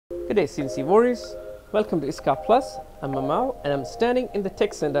Good day CNC warriors, welcome to Iscar Plus. I'm Mamal and I'm standing in the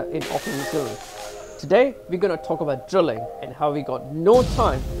tech center in Auckland, New Zealand. Today we're going to talk about drilling and how we got no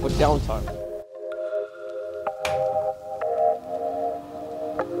time for downtime.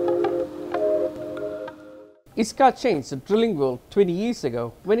 Iscar changed the drilling world 20 years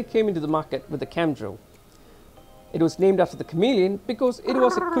ago when it came into the market with the cam drill. It was named after the chameleon because it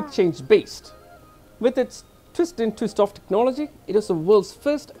was a quick change beast. With its twist in twist off technology, it is the world's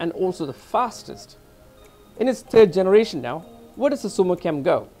first and also the fastest. In its third generation now, where does the SumoCham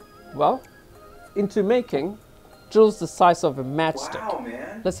go? Well, into making drills the size of a matchstick. Wow,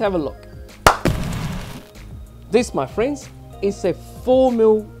 man. Let's have a look. This, my friends, is a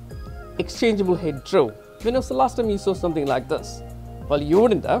 4mm exchangeable head drill. When was the last time you saw something like this? Well, you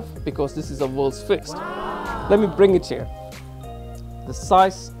wouldn't have, because this is the world's first. Wow. Let me bring it here. The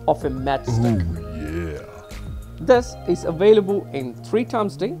size of a matchstick. Ooh, yeah. This is available in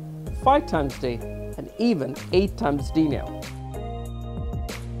 3xD, 5xD, and even 8xD now.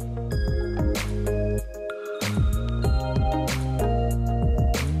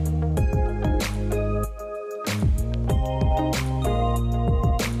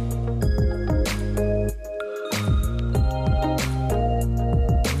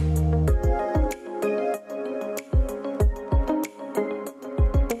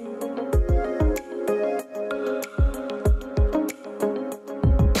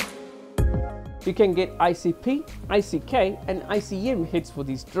 You can get ICP, ICK and ICM heads for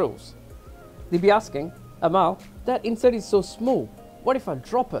these drills. They'll be asking, Amal, that insert is so small. What if I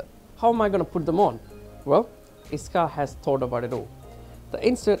drop it? How am I going to put them on? Well, Iscar has thought about it all. The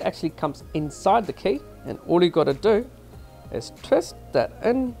insert actually comes inside the key and all you got to do is twist that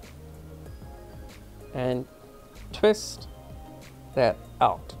in and twist that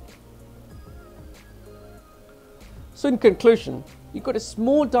out. So in conclusion, you got a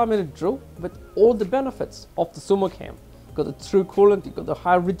small diameter drill with all the benefits of the SumoCham. You got the through coolant, you got the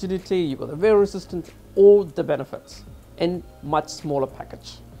high rigidity, you got the wear resistance, all the benefits in much smaller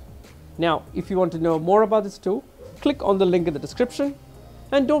package. Now, if you want to know more about this tool, click on the link in the description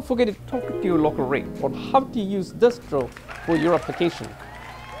and don't forget to talk to your local rig on how to use this drill for your application.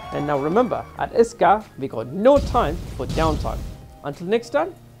 And now remember, at Iscar, we got no time for downtime. Until next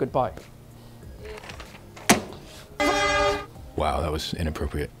time, goodbye. Wow, that was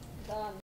inappropriate.